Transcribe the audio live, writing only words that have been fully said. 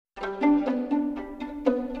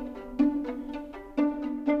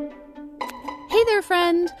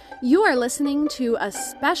friend. You are listening to a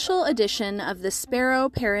special edition of the Sparrow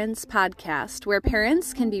Parents Podcast, where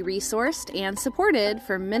parents can be resourced and supported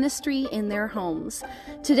for ministry in their homes.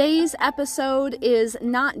 Today's episode is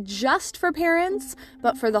not just for parents,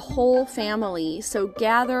 but for the whole family. So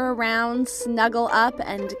gather around, snuggle up,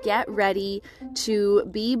 and get ready to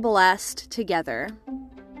be blessed together.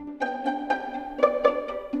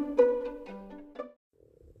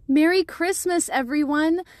 Merry Christmas,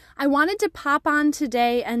 everyone. I wanted to pop on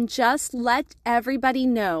today and just let everybody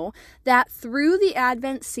know that through the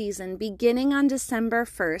Advent season, beginning on December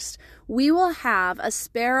 1st, we will have a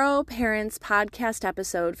Sparrow Parents Podcast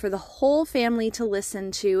episode for the whole family to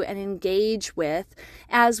listen to and engage with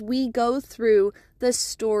as we go through the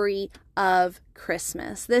story of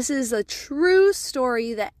Christmas. This is a true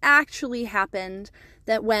story that actually happened,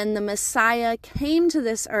 that when the Messiah came to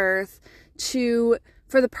this earth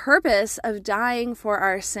for the purpose of dying for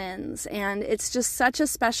our sins. And it's just such a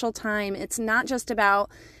special time. It's not just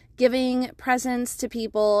about giving presents to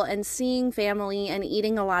people and seeing family and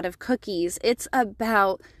eating a lot of cookies. It's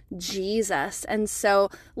about Jesus. And so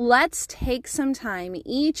let's take some time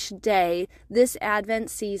each day this Advent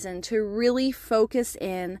season to really focus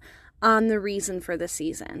in on the reason for the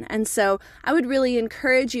season. And so I would really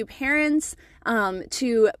encourage you parents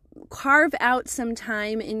to carve out some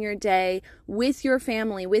time in your day with your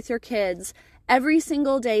family, with your kids, every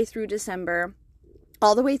single day through December,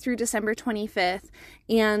 all the way through December 25th,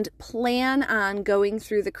 and plan on going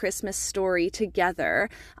through the Christmas story together.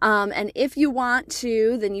 And if you want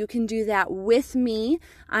to, then you can do that with me.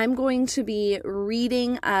 I'm going to be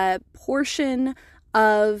reading a portion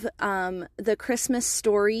of the Christmas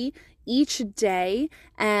story each day,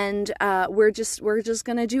 and we're just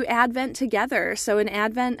going to do Advent together. So an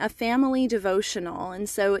Advent, a family devotional. And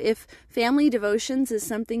so if family devotions is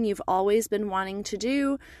something you've always been wanting to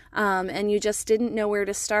do, and you just didn't know where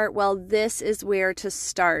to start, well, this is where to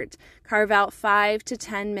start. Carve out 5 to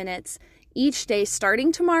 10 minutes each day,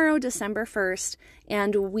 starting tomorrow, December 1st,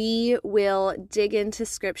 and we will dig into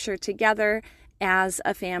Scripture together as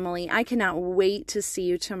a family. I cannot wait to see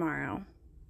you tomorrow.